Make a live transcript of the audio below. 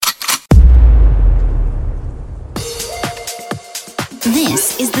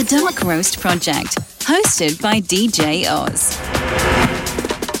This is the Dark Roast Project, hosted by DJ Oz.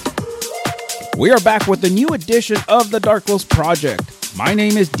 We are back with a new edition of the Dark Roast Project. My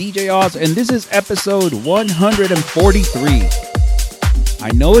name is DJ Oz, and this is episode 143.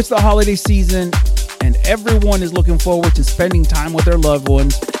 I know it's the holiday season, and everyone is looking forward to spending time with their loved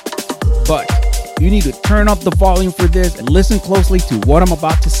ones, but you need to turn up the volume for this and listen closely to what I'm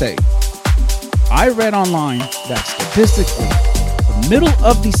about to say. I read online that statistically, the middle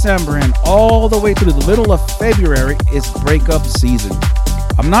of December and all the way through the middle of February is breakup season.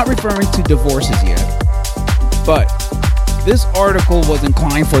 I'm not referring to divorces yet, but this article was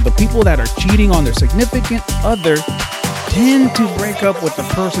inclined for the people that are cheating on their significant other tend to break up with the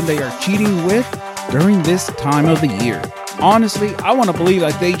person they are cheating with during this time of the year. Honestly, I want to believe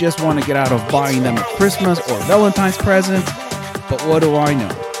that they just want to get out of buying them a Christmas or Valentine's present, but what do I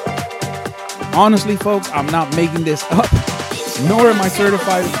know? Honestly, folks, I'm not making this up, nor am I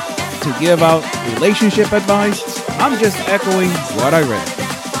certified to give out relationship advice. I'm just echoing what I read.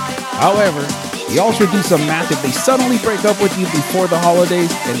 However, y'all should do some math if they suddenly break up with you before the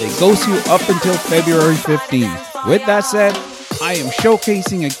holidays and they ghost you up until February 15th. With that said, I am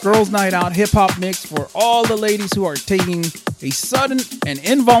showcasing a girls' night out hip-hop mix for all the ladies who are taking a sudden and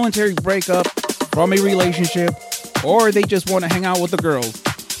involuntary breakup from a relationship, or they just want to hang out with the girls.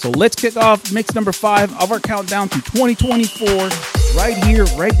 So let's kick off mix number 5 of our countdown to 2024 right here,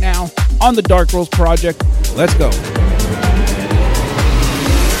 right now on the Dark Roast Project. Let's go.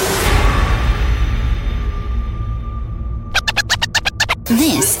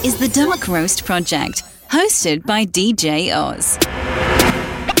 This is the Dark Roast Project, hosted by DJ Oz.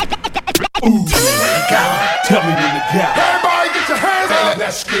 Tell me when to go. Tell me when to go. Everybody get your hands up.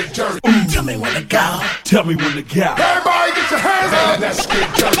 Let's get dirty. Tell me when to go. Tell me when to go. Everybody get your hands up. Let's get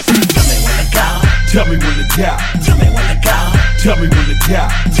dirty. Tell me when to go. Tell me when to go. Tell me when to go. Tell me when to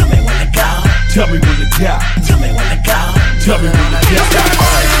go. Tell me when to go. Tell me when to go. Tell me when to go. Tell me when to go.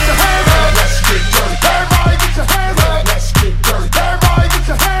 Everybody get your hands up. Let's get dirty. Everybody get your hands up. Let's get dirty. Everybody get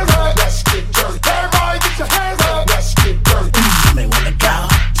your hands up. Let's get dirty. Everybody get your hands up. Let's get dirty. Tell me when to go.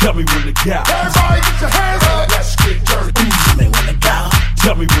 Tell me when to go. Everybody get your hands up. Let's get dirty. Tell me when to go.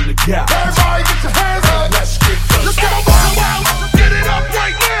 Tell me when to go. Everybody get your hands up. Let's get dirty. Let's get wild, wild. Get it up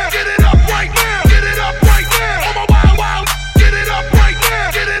right now. Get it up right now. Get it up right now. Oh my wild, wild. Get it up right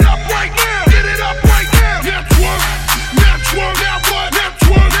now. Get it up right now. Get it up right now. Network. Network. Now what?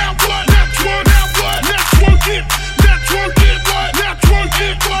 Network. Now what? Network. Now what? Network it. Network it. What? Network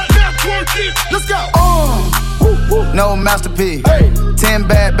it. What? Network it. Let's go. No masterpiece. Hey. 10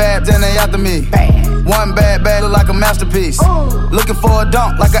 bad babs and they after me. Bam. One bad look like a masterpiece. Looking for a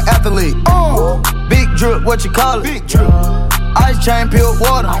dunk like an athlete. Big drip, what you call it? Big drip. Ice chain, pure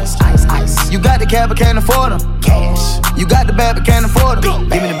water. Ice. You got the cab, but can't afford them. Cash. You got the bad, but can't afford them.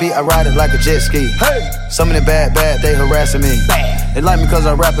 Give me the beat, I ride it like a jet ski. Hey. Some of the bad, they harassing me. Bam. They like me cause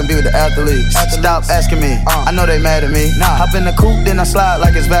I rap and be with the athletes. Stop asking me, I know they mad at me. Hop in the coupe, then I slide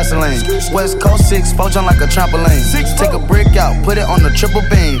like it's Vaseline. West Coast 6, four jump like a trampoline. Take a brick out, put it on the triple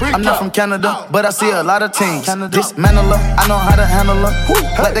beam. I'm not from Canada, but I see a lot of teams. Dismantle her, I know how to handle her.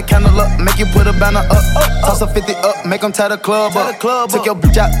 Light the candle up, make you put a banner up. Toss a 50 up, make them tie the club up. Took your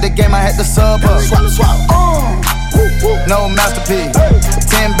bitch out the game, I had to sub her. No masterpiece.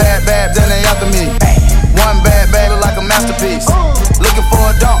 10 bad babs, then they after me. One bad look like a masterpiece. Looking for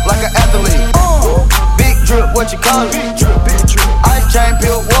a dunk like an athlete. Big drip, what you call it? Ice chain,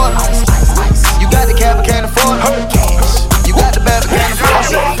 pure water. You got the cab, but can't afford it. You got the bad, but can't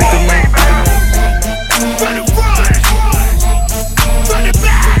afford it. Run it front, run it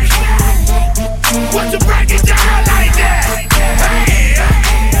back. Once you break it down like that, hey.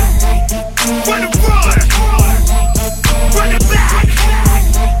 Run it front, run it back.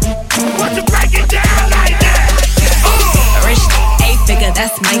 Once you break it down like that. Rich 8-figure,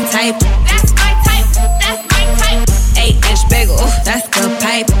 that's my type. That's my type. That's my type. 8-inch bagel, that's the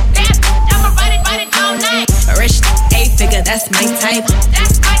pipe. I'ma ride it all night. Rich 8-figure, that's my type.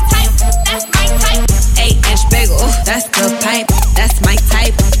 That's my type. That's my type. 8-inch bagel, that's the pipe. That's my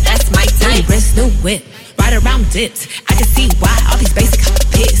type. That's my type. New wrist, new whip, ride around dips. I can see why all these basic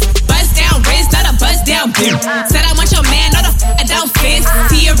pissed. Bust down wrist, not a bust down bitch. Said I want your man, not a don't fit.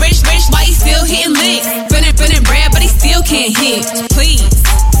 See a rich, why he still hitting licks? Spinning bread, but he still can't hit. Please,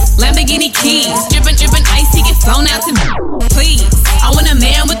 Lamborghini keys, drippin' ice, he get flown out to me. Please, I want a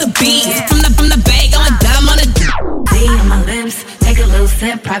man with the beats. From the bag, I'm a dime on a D on my lips, take a little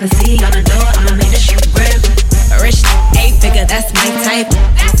sip. Privacy on the door, I'ma make the shit grip. Rich 8-figure, that's my type.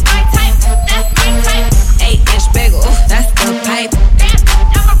 That's my type. That's my type. 8-inch bagel, that's the pipe.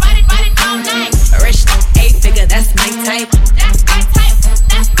 I'ma ride it all night. Rich 8-figure, that's my type. That's my type.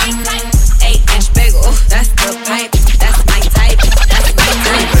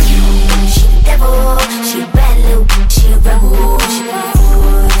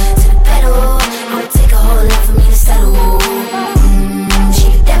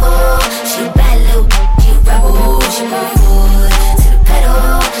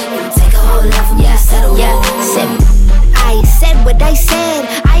 said,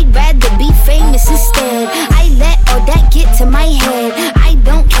 I'd rather be famous instead. I let all that get to my head. I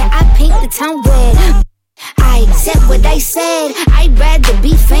don't care, I paint the town red. I said what I said, I'd rather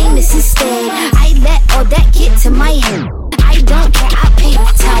be famous instead. I let all that get to my head. I don't care, I paint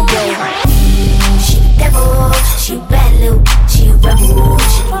the town red. She the devil, she a bad little, she a rebel.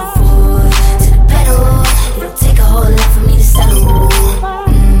 She put her foot to the pedal. It'll take a whole lot for me to settle.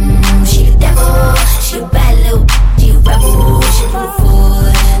 She the devil, she a bad little, she a rebel. She put her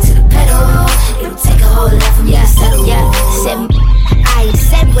foot to the pedal. It'll take a whole lot for me to settle. I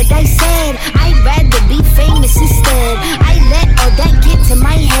said what I said, I'd rather be famous instead. I let all that get to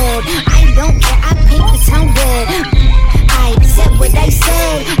my head. I don't care, I paint the town red. I said what I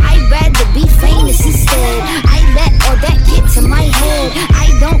said, I'd rather be famous instead. I let all that get to my head. I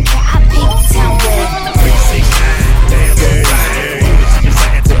don't care, I paint the town red. 369, damn good. You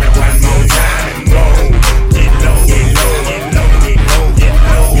say it to me one more time and roll. Get low, get low, get low, get low, get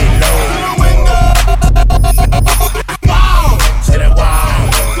low, get low. Wow, to the wall.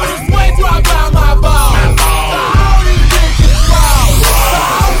 With his weight drop down my ball. My ball. All these bitches wow.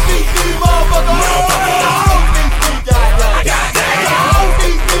 All these motherfuckers.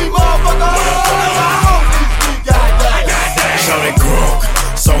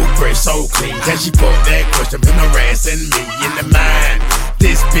 So fresh, so clean. Can she put that question from harassing me in the mind?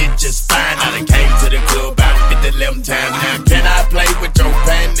 This bitch is fine. I done came to the club about 50-11 times. Now can I play with your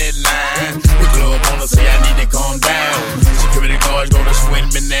panty line? The club wanna say I need to calm down. Security guards gonna sweat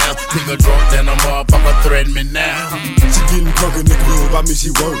me now. Pick a drunk, then a motherfucker threaten me now. She getting crunk in the club, I mean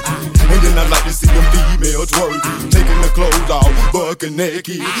she working. And then I like to see them females twerking. Taking the clothes off, bucking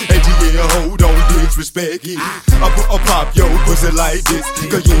naked. And yeah, hold on, disrespect it. I pop your pussy like this.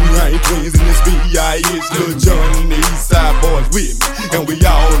 Cause you ain't twins in this B.I.S. Lil Jon and the East Side boys with me. And we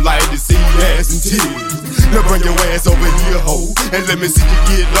all like to see ass and titties. Now bring your ass over here, ho, and let me see you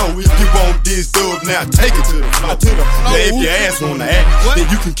get low. If you want this dub, now take it to the floor. Now if your ass wanna act, then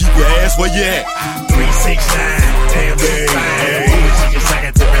you can keep your ass where you at. 369, damn good. You say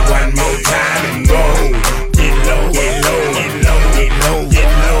it to me one more time and go. Get low, get low, get low, get low, get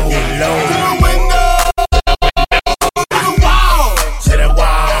low, get low. To the window, to the wall, to the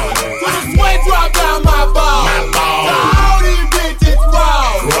wall. To the sweat drop down my ball. My ball. All these bitches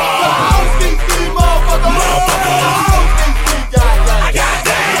raw. All these motherfuckers. All these goddamn. I got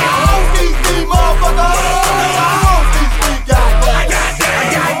that. All these motherfuckers. All these goddamn. I got that.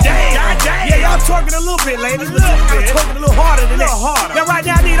 Yeah, y'all twerking a little bit, ladies. Twerking a little harder than that. Now right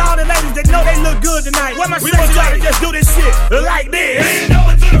now I need all the ladies that know they look good tonight. Where my we want y'all to just do this shit like this. Bend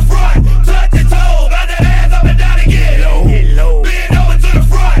over to the front, touch your toe, bout that ass up and down and get low. Get low. Bend over to the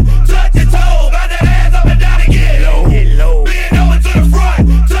front, touch your toe, bout that ass up and down and get low. Get low. Bend over to the front,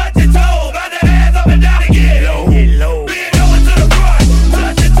 touch your toe, bout that ass up and down and get low. Get low. Bend over to the front,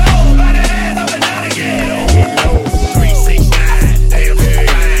 touch your toe, bout that ass up and down and get low. Get low. 369, damn good.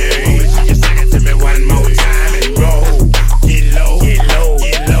 You sing it to me one more time and roll. Get low, get low,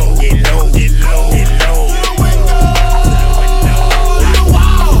 get low, get low, get low, get low. To the window, to the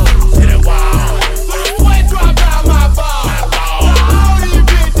wall, to the wall. To the sweat drop down my ball. All these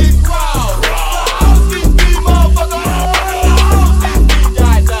bitches raw. All these motherfuckers. All these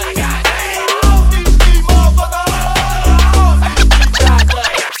goddamn. All these motherfuckers.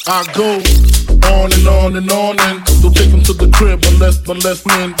 I go on and on and on and don't take him to the crib unless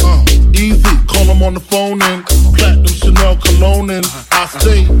men. Easy, call him on the phone and platinum Chanel cologne and I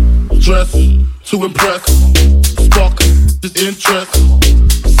stay dressed to impress, spark his interest.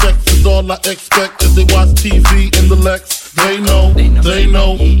 Sex is all I expect as they watch TV in the Lex. They know.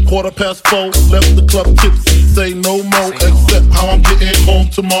 4:15, left the club tipsy, say no more, except how I'm getting home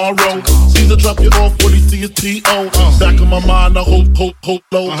tomorrow. Caesar drop you off when he see his P.O. Back in my mind, I hold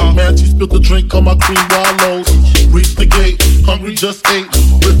low. Man, she spilled the drink on my cream wallows. Reach the gate, hungry just ate.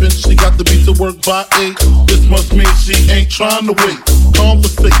 Rippin', she got to be to work by 8. This must mean she ain't trying to wait.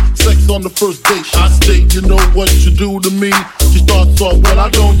 Conversate, sex on the first date. I state, you know what you do to me. She starts off, well, I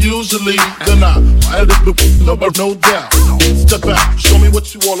don't usually. Then I add it with no doubt. Step out, show me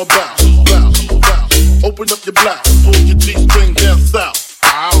what you all about. Bounce. Open up your blouse, pull your G-string down south.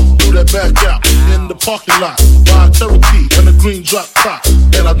 Do that back out in the parking lot. Buy a Cherokee and a green drop top.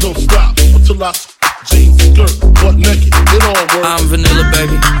 And I don't stop until I jeans, skirt, butt naked, it all works. I'm vanilla,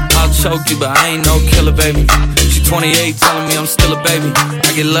 baby. I'll choke you, but I ain't no killer, baby. She 28, telling me I'm still a baby.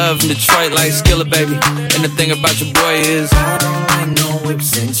 I get love in Detroit like Skilla, baby. And the thing about your boy is I don't like no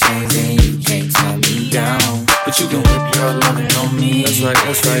whips and chains, and you can't tie me down. But you can whip your lovin' on me. That's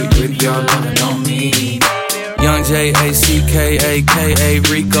right, whip your lovin' on me. Young J, AKA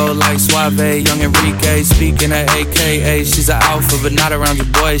Rico like Suave, young Enrique. Speaking of AKA, she's an alpha, but not around your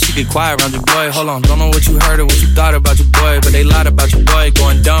boy. She get quiet around your boy. Hold on, don't know what you heard or what you thought about your boy, but they lied about your boy.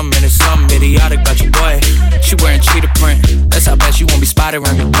 Going dumb and it's something idiotic about your boy. She wearing cheetah print, that's how bad she won't be spotted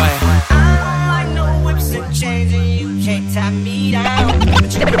around your boy. I don't like no whips and chains, and you can't tie me down.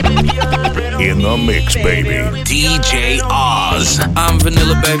 In the mix, baby. DJ Oz. I'm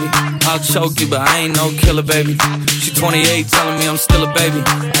vanilla, baby. I'll choke you, but I ain't no killer, baby. She 28, telling me I'm still a baby.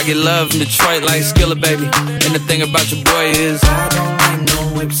 I get love in Detroit like Skilla, baby. And the thing about your boy is I don't like no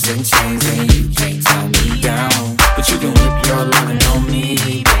whips and chains, and you can't tie me down. But you can whip your lovin' on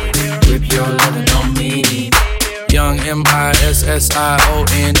me, whip your lovin' on me. Young MISSIONARY.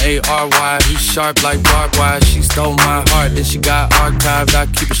 He's sharp like barbed wire. She stole my heart, then she got archived. I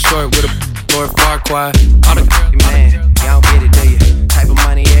keep it short with a Lord Farquaad. All the man, y'all don't get it, do you? Type of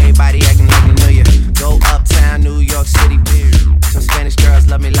money, everybody acting like they know you. Go uptown, New York City, some Spanish girls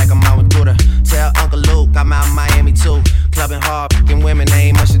love me like I'm out with Buddha. Tell Uncle Luke I'm out in Miami too. Clubbing hard, picking women, they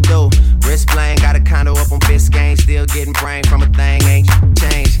ain't much to do. Wrist playing, got a condo up on Biscayne. Still getting brain from a thing, ain't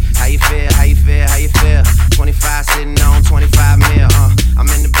changed. How you feel, how you feel, how you feel? 25 sitting on 25 mil, I'm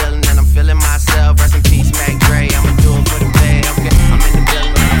in the building and I'm feeling myself. Rest in peace, Mac Dre, I'ma do it for the bag, okay? I'm in the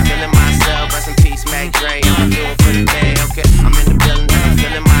building and I'm feeling myself. Rest in peace, Mac Dre, I'ma do it for the bag, okay? I'm in the building and I'm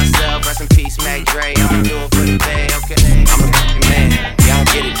feeling myself. Rest in peace, Mac Dre, I'ma do it for the bag, okay? I'm a fucking man, y'all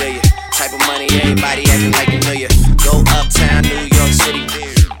get it, do you? Type of money, everybody acting like they know you. Go uptown, New York City,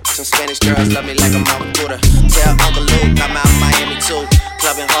 some Spanish girls love me like I'm out with Buddha. Tell Uncle Luke I'm out in Miami too.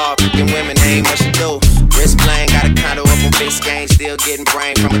 Clubbing hard, picking women, they ain't much to do. Wrist playing, got a condo up on Biscayne. Still getting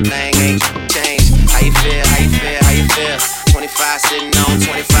brain from a thing, ain't changed. How you feel, how you feel, how you feel? 25 sitting on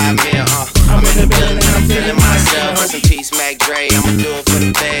 25 mil, I'm in the building and I'm feeling myself. Rest in peace, Mac Dre, I'ma do it for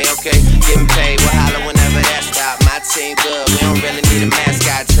the pay, okay? Getting paid, we'll holler whenever that stop. My team good, we don't really need a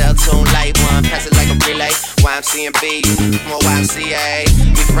mascot. Tell Tune Light One, pass it like a relay. YMCMB, more YMCA.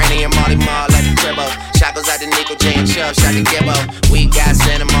 We Franny and Molly Mall like the Cribbo. Shot goes out to Nico J and Chubb, shot to Gibbo. We got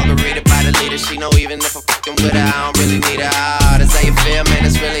Santa Margarita by the leader. She know even if I'm fucking with her, I don't really need her. Oh, that's how you feel, man,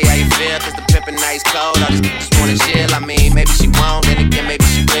 that's really how you feel. Cause the pimpin' nice cold, all these just wanna chill. I mean, maybe she won't, then again, maybe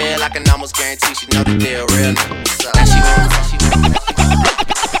she will. I can almost guarantee she know the deal, real. So, now she won't.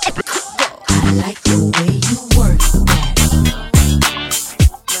 I like the way you work that.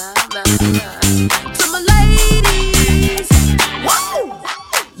 To my ladies, whoa!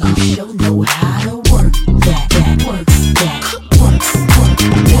 You sure know how to work that, work that, work.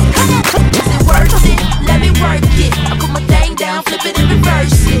 Is it worth it? Let me work it. I put my thing down, flip it and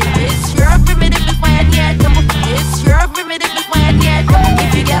reverse it. It's your primitive, it's my idea. It's your primitive, it's my idea.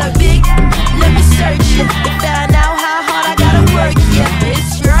 If you got a big, let me search it to find out how hard I gotta work. Yeah,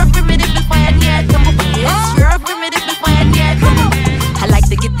 it's your primitive, it's my idea. It's your primitive, it's my idea. I like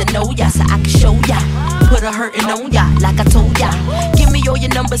to get to know ya so I can show ya. Put a hurtin' on ya like I told ya. Give me all your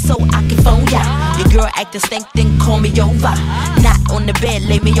numbers so I can phone ya. Your girl actin' stank, then call me over. Not on the bed,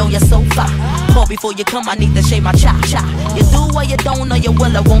 lay me on your sofa. Call before you come, I need to shave my cha-cha. You do or you don't, or you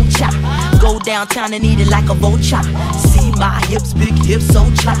will or won't cha. Go downtown and eat it like a vulture. See my hips, big hips, so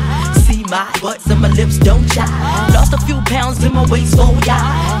cha. See my butts and my lips, don't cha. Lost a few pounds in my waist, oh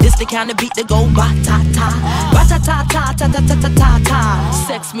yeah. This the kind of beat that go ba-ta-ta. Ba-ta-ta-ta-ta-ta-ta-ta-ta.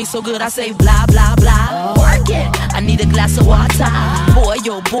 Sex me so good I say blah, blah, blah. Work it, I need a glass of water. Boy,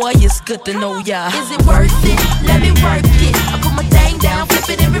 yo, boy, it's good to know ya. Is it worth it? Let me work it. I put my thing down, flip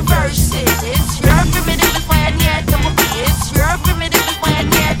it and reverse it. It's your primitive, it's my idea. It's your primitive, it's my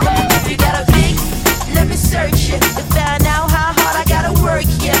idea. If you got a big, let me search it to find out how hard I gotta work.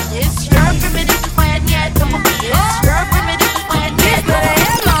 Yeah, it's your primitive, it's my idea. It's your primitive, it's my idea. Better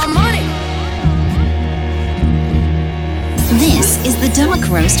have my money. This is the Dark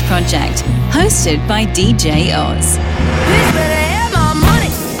Roast Project, hosted by DJ Oz. Bitch better have my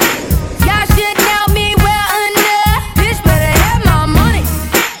money. Y'all should know me well enough. Bitch better have my money.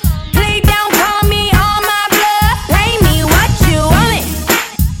 Please don't call me on my blood. Pay me what you want it.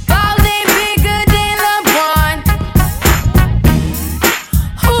 Balls ain't bigger than LeBron.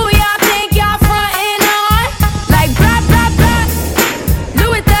 Who y'all think y'all frontin' on? Like blah blah blah.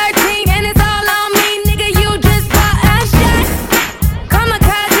 Louis 13 and it's all on me, nigga. You just bought a shot.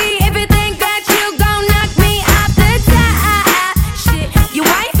 Kamikaze if you think that you gon' knock me out the top.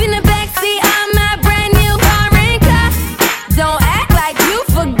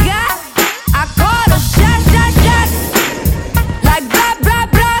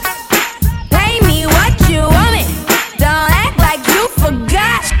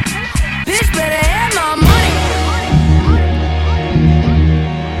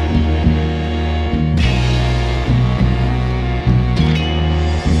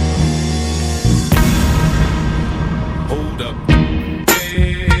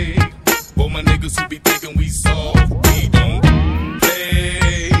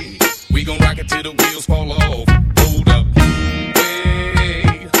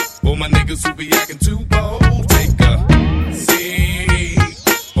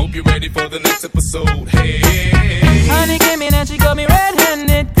 the next episode. Hey, honey came in and she got me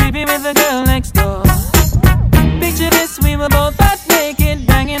red-handed, creepy with the girl next door. Picture this, we were both butt naked,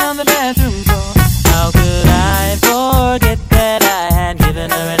 banging on the bathroom floor. How could I forget that I had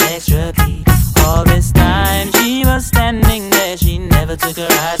given her an extra key? All this time she was standing there, she never took her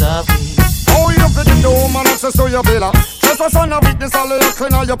eyes off me. Oh, you fit the dome and access to your villa. Just on a weakness, all of your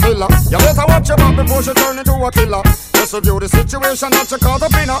clean on your pillar. You better watch your back before she turn into a killer. Just review the situation that you call the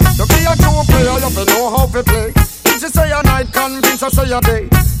winner. To be a true player, you have to know how to play. If she say a night, convince her say a day.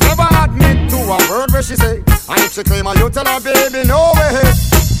 Never admit to a word where she say. And if she claim her, you tell her, baby, no way.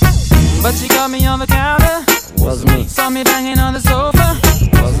 But she got me on the counter. Was me. Saw me banging on the sofa.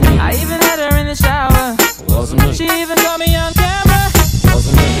 Was me. I even had her in the shower. Was me. She even got me on camera. Was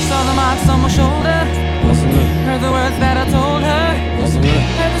me. Saw the marks on my shoulder. Was me. Heard the words that I told her. Was me.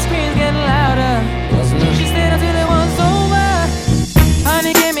 Heard the screams getting louder. Was me. She stayed until it was over.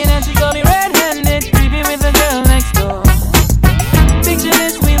 Honey came in and she got me red-handed, creepy with the girl next door. Picture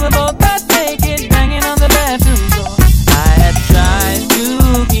this, we were both butt naked, banging on the bathroom door. I had tried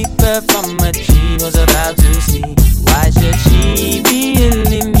to keep her from what she was about to see. Why should she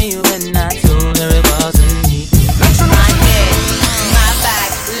believe me when I told her it wasn't me? My neck, my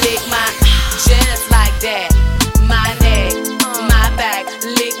back, lick my just like that. My neck, my back,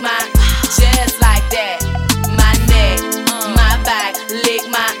 lick my just like that. My neck, my back, lick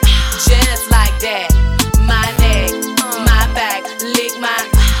my just like that. My neck, my back, lick my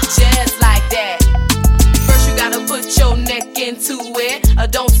just like that. First you gotta put your neck into it.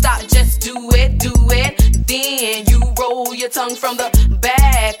 Don't stop, just do it, do it. Then you roll your tongue from the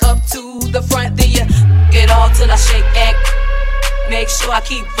back up to the front. Then you get all till I shake and make sure I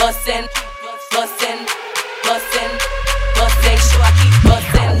keep bustin', bustin', bustin', bustin'. Make sure I keep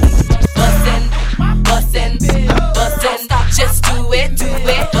bustin', bustin', bustin', bustin'. Stop, just do it,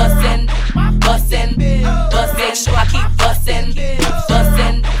 bustin', bustin', bustin'. Make sure I keep bustin',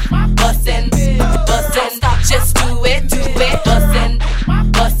 bustin', bustin', bustin'. Stop, just do it, bustin',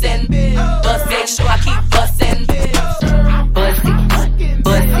 bustin', bustin'. Make sure I keep bustin', bustin', bustin',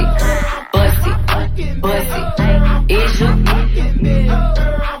 bustin', bustin'. Is you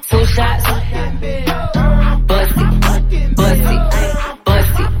 2 shots? Bustin', bustin', bustin',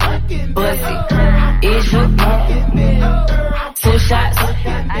 bustin'. Is you 2 shots?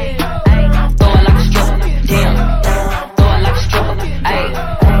 Throw it like a stripper, damn. Throw it like a stripper, ayy.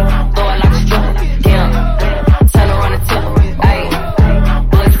 Throw it like a stripper, damn. Turn around and tip her, ayy.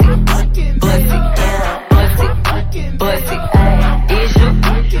 Bustin', bustin', bustin', bustin'. Is you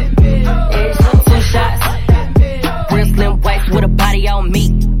 2 shots? Real slim waist with a body on me.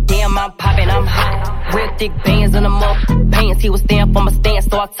 Damn, I'm poppin', I'm hot. Real thick bands in the mug pants. He was stand for my stand,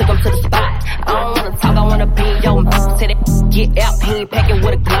 so I took him to the spot. I don't wanna talk, I wanna be in your mouth. Say that get out, he ain't packing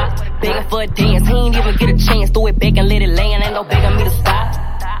with a Glock. Begging for a dance, he ain't even get a chance. Throw it back and let it land, ain't no begging me to stop.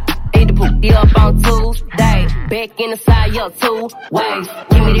 Ate the poop, he up on Tuesday. Back in the side, yo, 2 ways.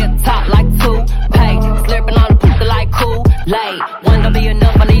 Give me that top like 2 pay. Slurping on the poop like Kool-Aid. One don't be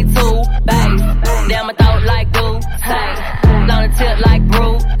enough, I need 2 bays. Down my throat like glue, hey. On the tip like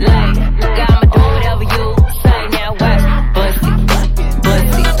Brulee. I'ma do whatever you say. Now watch, bust it, bust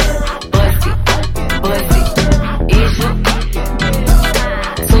it, bust it, bust it. Is you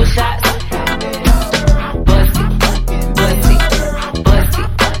 2 shots? Bust it, bust it, bust it,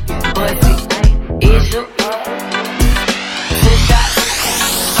 bust it. Is you 2 shots?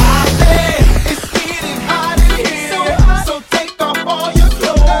 I said it's getting hot in here, so take off all your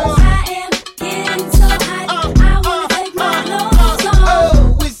clothes.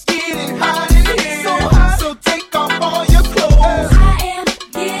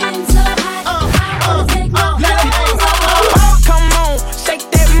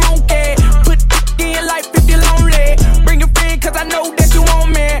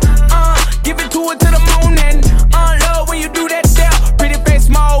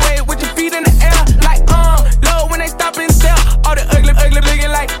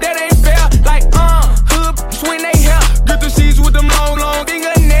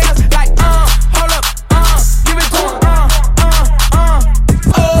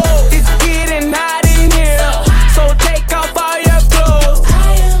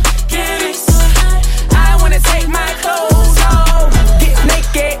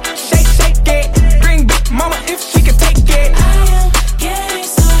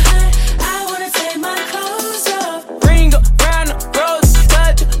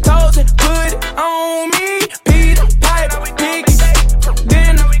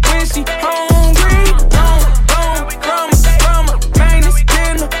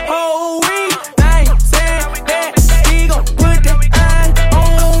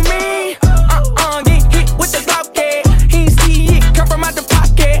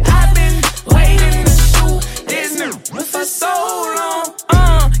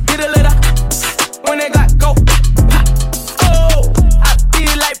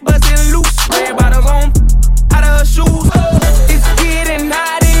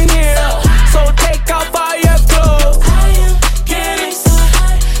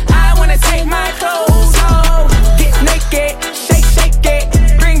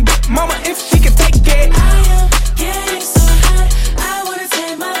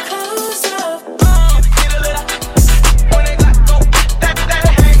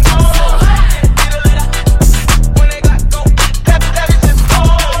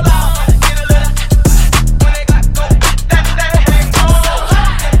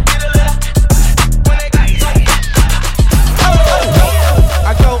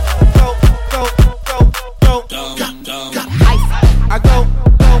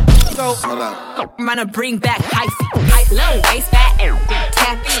 I'm gonna bring back hyphy. Low waist fat and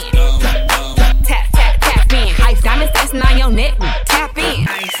tap in. Tap in. Hype diamonds dancing on your neck. Tap in.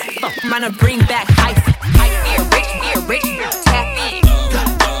 I'm gonna bring back hyphy. Hype rich. Tap in.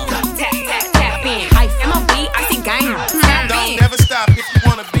 Tap in. Hype MOB, I see gang. Tap in. Don't never stop if you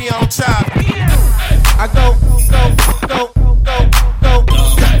wanna be on top. I go.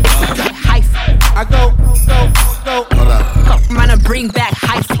 Hype. I go. I'm gonna bring back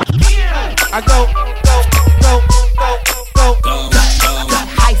hyphy. I go.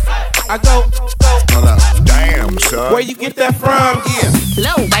 Hyphy. I go. Damn, son. Where you get that from? Yeah.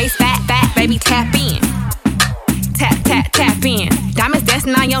 Low waist, fat, baby, tap in. Tap in. Diamonds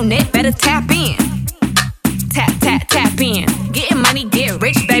dancing on your neck, better tap in. Tap in. Getting money, get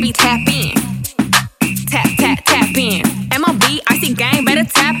rich, baby, tap in. Tap in. MOB, I see gang, better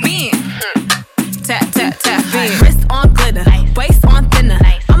tap in. Tap in. Wrist on glitter, waist on thinner.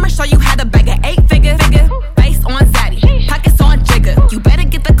 I'ma show you how to bag an 8-figure. Face on zaddy, pockets on jigger. You better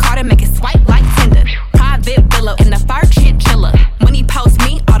get the card and make it swipe like Tinder. Private villa in the fire shit chiller. When he post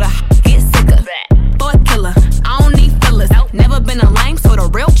me, all the get sicker. For a killer, I don't need fillers. Never been a lame, so the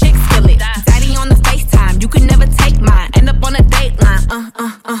real chick skill it. Daddy on the FaceTime, you can never take mine. End up on a dateline,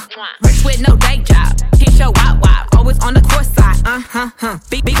 Rich with no day job, hit your wop. Always on the court side,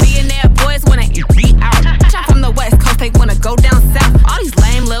 Billionaire boys wanna eat out. Shot from the West Coast, they wanna go down south. All these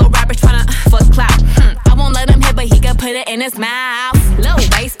lame little rappers tryna fuck clout. I won't let him hit, but he can put it in his mouth. Low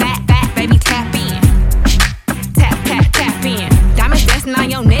waist, fat, baby, tap in. Tap in. Diamonds dancing on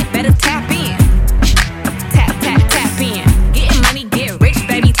your neck, better tap in. Tap in. Getting money, get rich,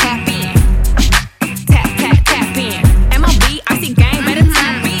 baby, tap in. Tap in. MOB, I see gang, better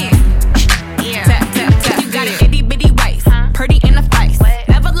tap in. Tap. You got an itty bitty waist, pretty in the face.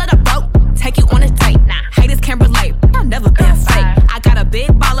 Never let a broke take you on a date. Haters can't relate, I've never been fake. I got a big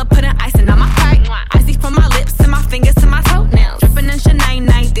baller putting icing on my cake. Icy from my lips to my fingers to my toenails. Dripping in Chanel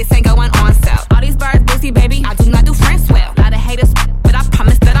night, this ain't going on sale. All these birds busy, baby, I do not do friends well. Lot of haters, but I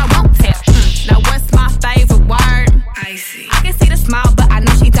promise that I won't tell. Now what's my favorite word? Icy. I can see the smile, but I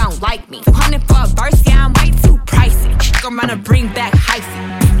know she don't like me. 200 for a verse, yeah, I'm way too pricey. I'm gonna bring back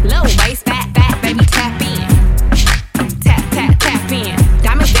hyphy. Low waist, fat, baby, tap in. Tap in.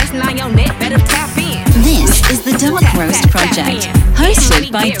 Diamonds dancing on your neck, better tap in. This is the Dark Roast Project,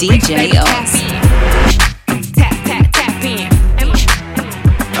 hosted by DJ Oz. Tap in.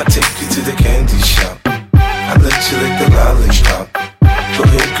 I take you to the candy shop. I let you lick the lollipop. Go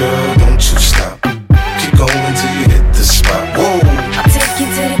ahead, girl, don't you stop. Keep going till you hit the spot. Whoa. I'll take you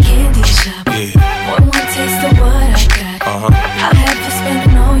to the candy shop. Yeah. One taste of what I got. I'll have you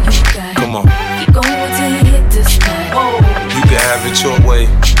spending all you got. Come on. Keep going till you hit the spot. Whoa. You can have it your way.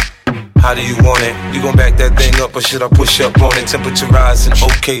 How do you want it? You gon' back that thing up or should I push up on it? Temperature rising,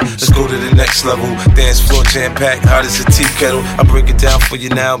 okay, let's go to the next level. Dance floor jam-packed, hot as a tea kettle. I break it down for you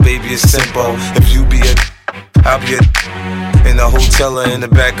now, baby, it's simple. If you be a, I'll be a. In the hotel or in the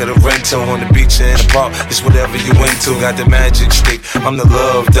back of the rental, on the beach or in the park, it's whatever you into. Got the magic stick, I'm the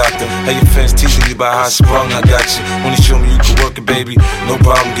love doctor. Hey, your fans teasing you about how I sprung, I got you. Wanna show me you can work it, baby? No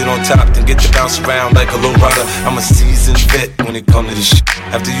problem, get on top, then get to bounce around like a low rider. I'm a seasoned vet when it comes to this shit.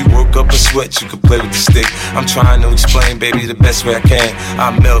 After you work up a sweat, you can play with the stick. I'm trying to explain, baby, the best way I can.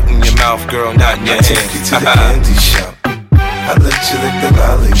 I melt in your mouth, girl, not in your hand. I take you to the candy shop. I let you lick the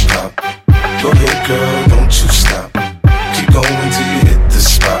lollipop. Go ahead, girl, don't you stop. Keep going till you hit the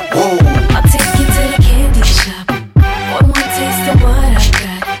spot. Whoa. I'll take you to the candy shop. One taste of what I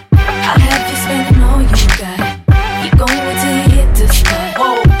got. I'll have you spending all you got. Keep going till you hit the spot.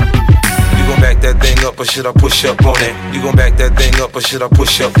 Whoa. You gon' back that thing up or should I push up on it? You gon' back that thing up or should I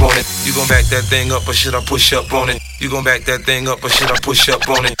push up on it? You gon' back that thing up or should I push up on it? You gon' back that thing up or should I push up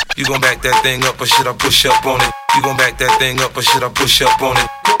on it? You gon' back that thing up or should I push up on it? You gon' back that thing up or should I push up on it?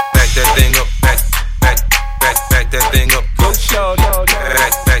 Back that thing up, back that thing up.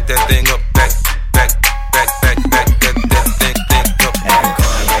 Back that thing up, back that thing up.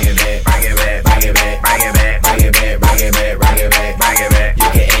 Bring it back, bring it back, bring it back, bring it back, bring it back, bring it back, bring it back, bring it back. You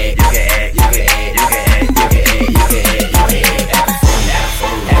can add, you can add, you can add, you can add, you can add, you can add, you can add.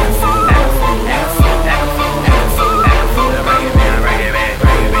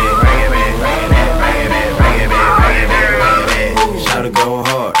 Shout it going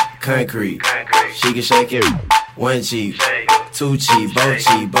hard, concrete. She can shake it. One cheek, two cheek, both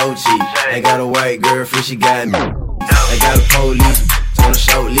cheek. They got a white girl, free, she got me. They got a police on a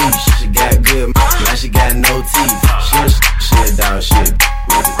short leash. She got good, now she got no teeth. She a dog, she with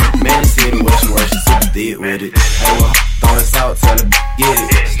it. Man, see the way she works, she super thick with it. Hey, well, throwing salt, tell her get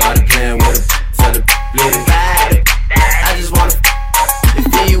it. Started playing with her, tell her split it. I just wanna,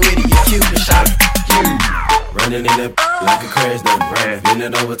 if you with it, you grinding in that like a crash dump, right? Bend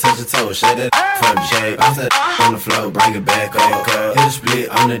it over, touch your toe, shake that from the shade. Bounce that on the floor, bring it back up. Hit a split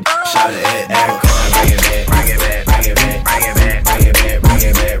on the shot it at Erica. Bring it back, bring it back, bring it back, bring it back, bring it back, bring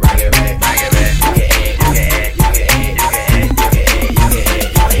it back, bring it back, bring it back. You can add, you can add, you can add, you can add, you can add, you can add, you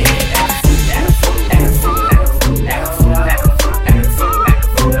can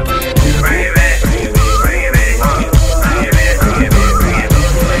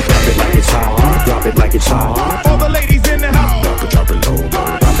Drop it like it's hot. All the ladies in the house. Drop it low.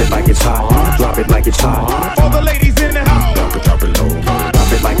 Drop it like it's hot. Drop it like it's hot. All the ladies in the house. Drop it low.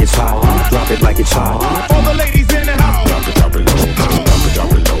 Drop it like it's hot. Drop it like it's hot. All the ladies in the house. Drop it low. Drop it low.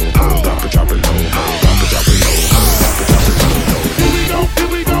 Drop it low. Drop it low. Drop it low. Here we go. Here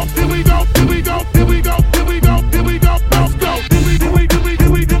we go. Here we go. Here we go. Here we go. Here we go. Here we go. Let's go. Here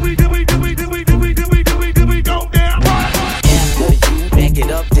we go down. After you back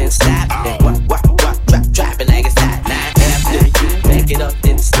it up, then stop. Then drop it like it's hot. After you back it up,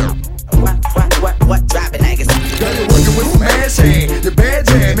 then stop. Drop it like it's hot. Girl, you're working with some ass hand. Your bad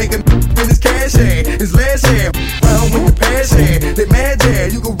jam, making finish cash hand. His last hand, round with your pass hand. They mad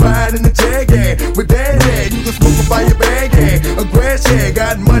jam, you can ride in the jag hand. With that hand, you can smoke up by your bag hand. A grass hand,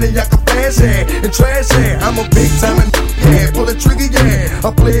 got money, I can flash hand. And trash hand, I'm a big time and hand. Pull the trigger, yeah.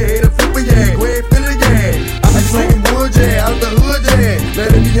 I play a hater, flipper, yeah. Great filler, yeah. I like slanging wood, yeah. Out the hood, yeah.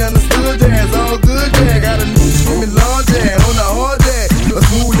 Let it be understood, yeah. It's all good, yeah. Got a new screaming large, yeah. On the hard, yeah. A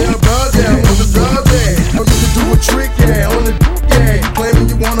smooth down broad, yeah. On the drugs, yeah. I'm used to do a trick, yeah. On the yeah. Claiming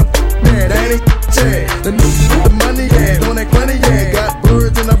you wanna yeah. That ain't yeah. The niggas with the money, yeah. On that money, yeah. Got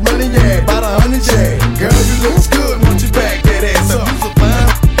birds and I'm running, yeah. About 100, yeah. Girl, you looks good. Want you back that ass up. You so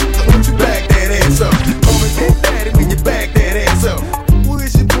fine. Want you back that ass up. Call me Big Daddy when you back that ass up. Who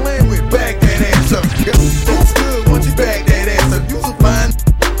is you playing with? Back that ass up. Girl, looks good. Want you back that ass up. You so fine.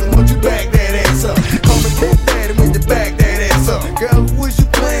 Want you back that ass up. Call me Big Daddy when you back that ass up. Girl, who is you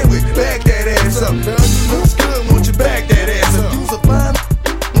playing with? Back that ass up. Girl, you looks good. Want you back that ass up. You so fine.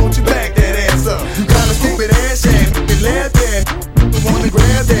 Want you back that ass up. You got a stupid ass and laugh at. Wanna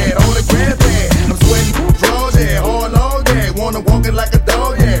grab that, on the grab that. I'm sweating draws, yeah, hard log, yeah. Wanna walk it like a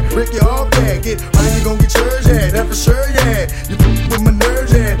dog, yeah. Break your off, yeah. Get how you gon' get yours, yeah. That's for sure, yeah. You with my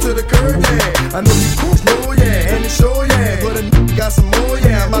nerves, yeah, to the curb, yeah. I know you know, yeah, and it's sure, yeah. But a got some more,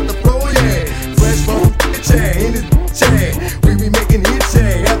 yeah. I'm out the floor, yeah. Fresh from yeah, in this yeah. We be making hits,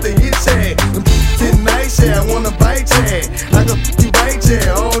 yeah, after hits, yeah. Them sitting nice, yeah. I wanna bite, yeah. I can you right,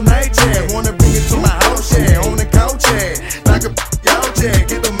 yeah, all night, yeah. Wanna bring it to my house, yeah, on the couch, yeah. Like a out, yeah,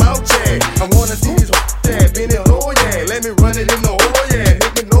 get them out, yeah. I wanna see these yeah, bend it low, yeah. Let me run it in the hole, yeah.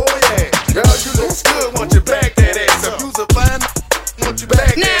 Make me know, yeah. Girl, you look good, want you back that ass up. You's a fine, want you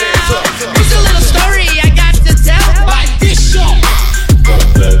back that ass up. It's a little story I got to tell. By this show.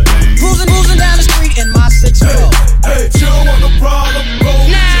 Cruising down the street in my 6'4". Hey, you don't want no problem, bro.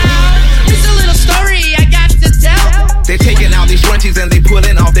 Now, it's a little story I got to tell. They taking out these scrunchies and they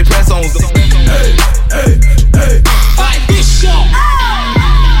pulling off their press-ons. Hey, hey, hey. By this show.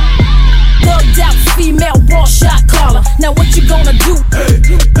 Bugged out female raw shot caller. Now what you gonna do? Hey,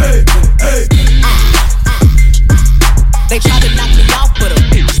 hey, hey. They tried to knock me off, but a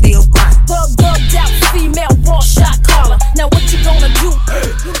bitch still fine. Bugged out female raw shot caller. Now what you gonna do?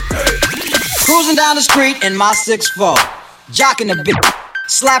 Cruising down the street in my 6'4", jocking the bitch,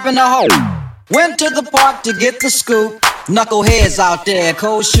 slapping the hoe. Went to the park to get the scoop. Knuckleheads out there,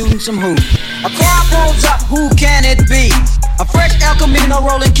 cold shooting some hoop. A car pulls up, who can it be? A fresh El Camino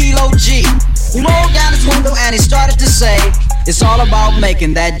rolling Kilo G. He rolled down his window and he started to say, it's all about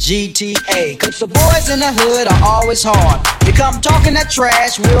making that GTA. Cause the boys in the hood are always hard. You come talking that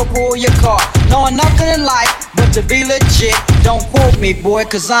trash, we'll pull your car. Knowing nothing in life but to be legit. Don't quote me, boy,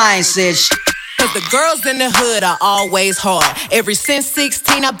 cause I ain't said shit. Cause the girls in the hood are always hard. Ever since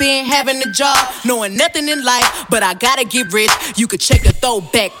 16, I've been having a job. Knowing nothing in life, but I gotta get rich. You could check the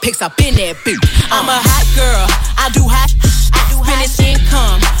throwback pics, I've been that bitch. I'm a hot girl, I do hot. Finish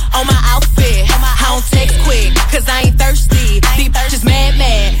income on my outfit. I don't text quick, cause I ain't thirsty. These bitches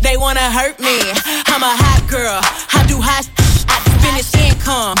mad, they wanna hurt me. I'm a hot girl, I do hot. Finish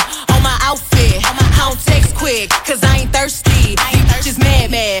income on my outfit. I don't text quick, cause I ain't thirsty. These bitches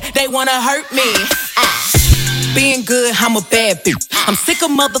mad, they wanna hurt me. Being good, I'm a bad bitch. I'm sick of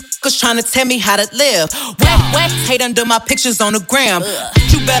motherfuckers trying to tell me how to live. Whack, hate under my pictures on the gram.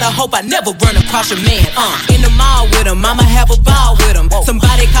 You better hope I never run across your man. In the mall with him, I'ma have a ball with him.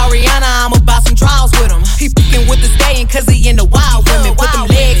 Somebody call Rihanna, I'ma buy some draws with him. He fucking with the stallion cause he into wild women. Put them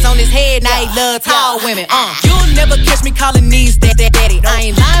legs on his head, now he love tall women. You'll never catch me calling these daddy.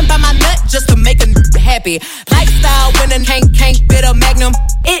 I ain't lying by my nut just to make a happy. Lifestyle when a can't fit a magnum.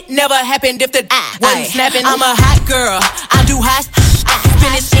 It never what happened if the wasn't snapping. I'm a hot girl, I do hot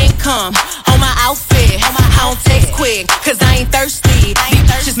finish income on my outfit. I don't text quick, cause I ain't thirsty. These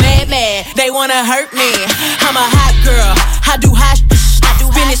bitches mad, they wanna hurt me. I'm a hot girl, I do hot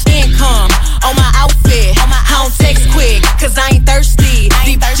finish income on my outfit. I don't text quick, cause I ain't thirsty.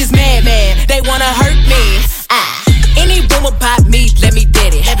 These bitches mad, they wanna hurt me. Any room about me, let me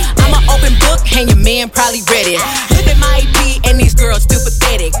get it. I'm an open book, and your man probably read it. Look at my EP, and these girls too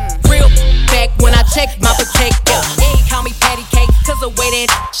pathetic. Real back when I check my protector. They call me patty cake, cause the way that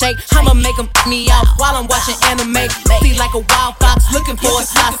shake. I'ma make them me out while I'm watching anime. See like a wild fox looking for a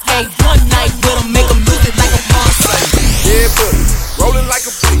Sasuke. One night with them, make them lose it like a monster. Yeah, buddy, rolling like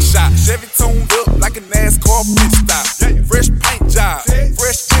a big shot. Chevy tuned up like a NASCAR pit stop. Fresh paint job,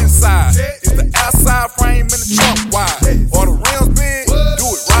 fresh inside. Is the outside frame in the trunk wide? Or the rims big? Do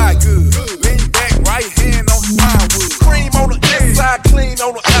it right good. Lean back, right hand on the plywood. Cream on the inside, clean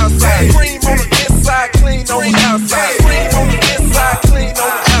on the outside. Cream on the inside, clean on the outside. Cream on the inside, clean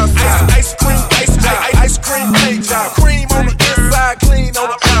on the outside. Ice cream paint job. Cream on the inside, clean on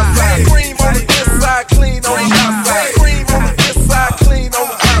the outside. Cream on the inside, clean on the outside. Cream on the inside, clean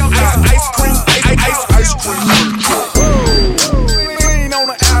on the outside. Ice cream. Clean on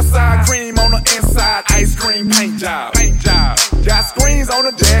the outside, cream on the inside. Ice cream paint job. Got screens on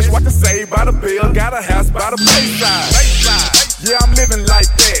the dash, what to say by the bill. Got a house by the bayside. Yeah, I'm living like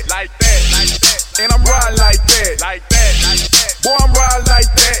that. And I'm riding like that. Boy, I'm riding like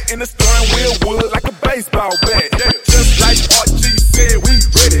that. In the steering wheel wood like a baseball bat. Just like RG said, we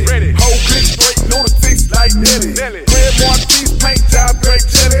ready. Whole clip straight, lunatics like Nelly. Red Marquis, paint job, grape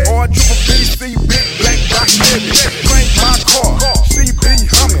jelly. Or a triple BC, big black rock heavy. Crank my car, CB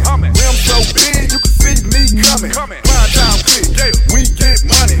humming. Rim so big, you can see me coming. Prime time quick, we get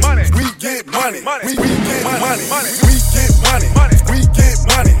money. We get money. We get money. We get money. We get money. We get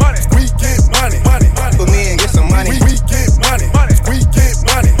money. Put me and get some money. We get money. We get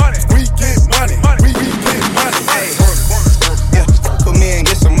money. We get money. We get money. Yeah, put me and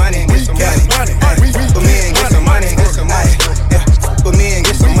get some money. We get money. Put me and get some money. Yeah, put me and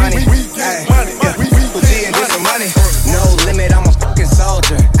get some money. We get money. Put me and get some money. No limit, I'm a fucking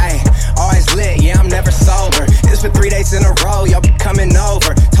soldier. Ay, always lit, yeah, I'm never sober. It's for 3 days in a row, y'all be coming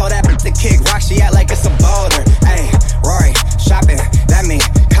over. Told that bitch to kick rock, she act like it's a boulder. Ay, Rory, shopping, that mean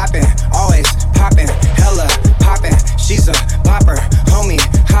copping, always popping, hella popping. She's a bopper, homie,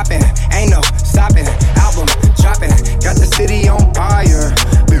 hopping, ain't no stopping. Album dropping, got the city on fire.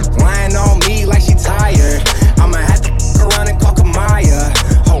 Bitch lying on me like she tired. I'ma have to around and call Kamaya.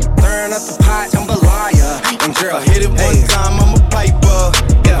 Hope burn up the pot, jambalaya. And girl, hit it one time, I'm a piper.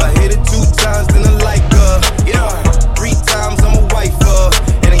 If I hit it 2 times, then I like her. You know, 3 times, I'm a wifer.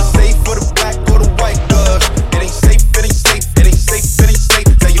 It ain't safe for the black or the white girl. It ain't safe, it ain't safe, it ain't safe, it ain't safe.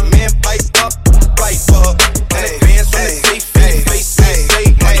 Tell your man pipe up, pipe up. And advance from the safe, in his face,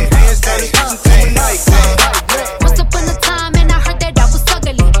 and advance from the kitchen to a night. Once upon a time, and I heard that I was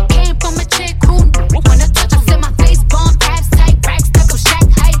ugly. Came from a chick who wanna touch us in my face, bomb, abs tight, racks, stuck up, shack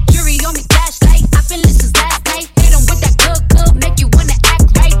height, jury on me, flashlight. I've been listening last night. Hit 'em with that good, make you wanna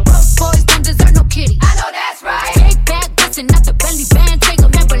act right. Broke boys don't deserve no kitty. I know that's right. Big bag, bustin' out the belly band, take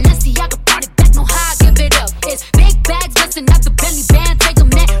 'em at Balenciaga, brought it back, know how I give it up. It's big bags, bustin' out the belly band, take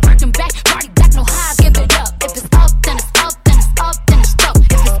 'em at working back, party back, know how I give it up. If it's up, then it's up, then it's up, then it's stuck.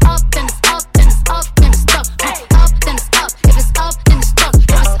 If it's up, then it's up, then it's up, then it's stuck. Up, then it's up. If it's up, then it's stuck.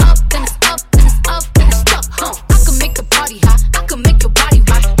 If it's up, then it's up, then it's up, then it's stuck. I can make the party hot, I can make your body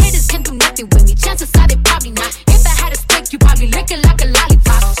rock. Haters can do nothing with me, chances are they probably not. If I had a stick, you probably lick it like a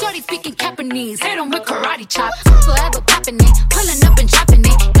lollipop. Shorty speaking Japanese, hit 'em with karate chop. I'm forever popping it, pulling up and dropping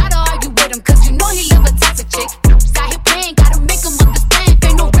it. Gotta argue with him, cause you know he live a toxic chick. Out here playing, gotta make him understand.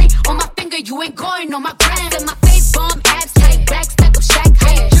 Ain't no ring on my finger, you ain't going on my gram. In my face, bomb, abs tight, racks, stack up, shack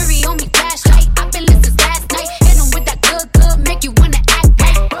height, jury on me, flashlight. I've been listening last night. Hit 'em with that good, make you wanna act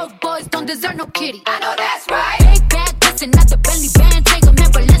right. Broke boys don't deserve no kitty. I know that's right. Big bag, bustin' out the belly band, take 'em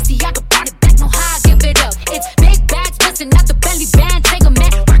at Balenciaga, brought it back, know how I give it up. It's big bags, bustin' out the belly band, take 'em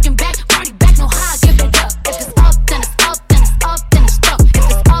at working back, party back, know how I give it up. If it's up, then it's up, then it's up, then it's stuck. If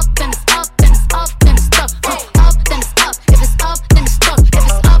it's up, then it's up, then it's up, then it's stuck. Up, then it's up. If it's up, then it's stuck. If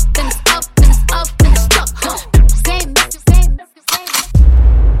it's up, then it's up, then it's up, then it's stuck. Same.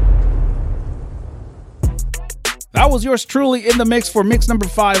 That was yours truly in the mix for mix number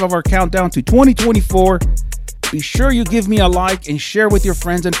 5 of our countdown to 2024. Be sure you give me a like and share with your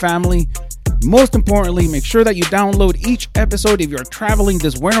friends and family. Most importantly, make sure that you download each episode if you're traveling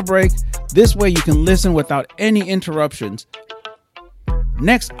this winter break. This way you can listen without any interruptions.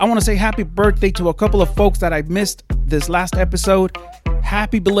 Next, I want to say happy birthday to a couple of folks that I missed this last episode.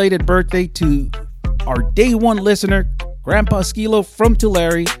 happy belated birthday to our day one listener, Grandpa Skilo from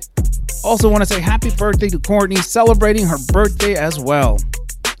Tulare. Also want to say happy birthday to Courtney, celebrating her birthday as well.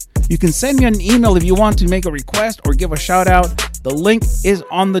 You can send me an email if you want to make a request or give a shout out. The link is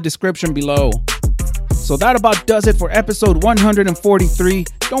on the description below. So that about does it for episode 143.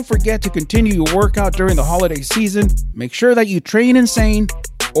 Don't forget to continue your workout during the holiday season. Make sure that you train insane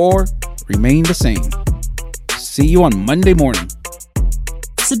or remain the same. See you on Monday morning.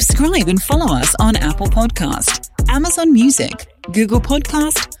 Subscribe and follow us on Apple Podcast, Amazon Music, Google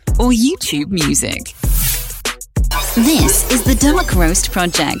Podcast, or YouTube Music. This is the Dark Roast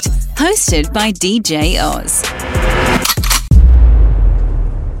Project, hosted by DJ Oz.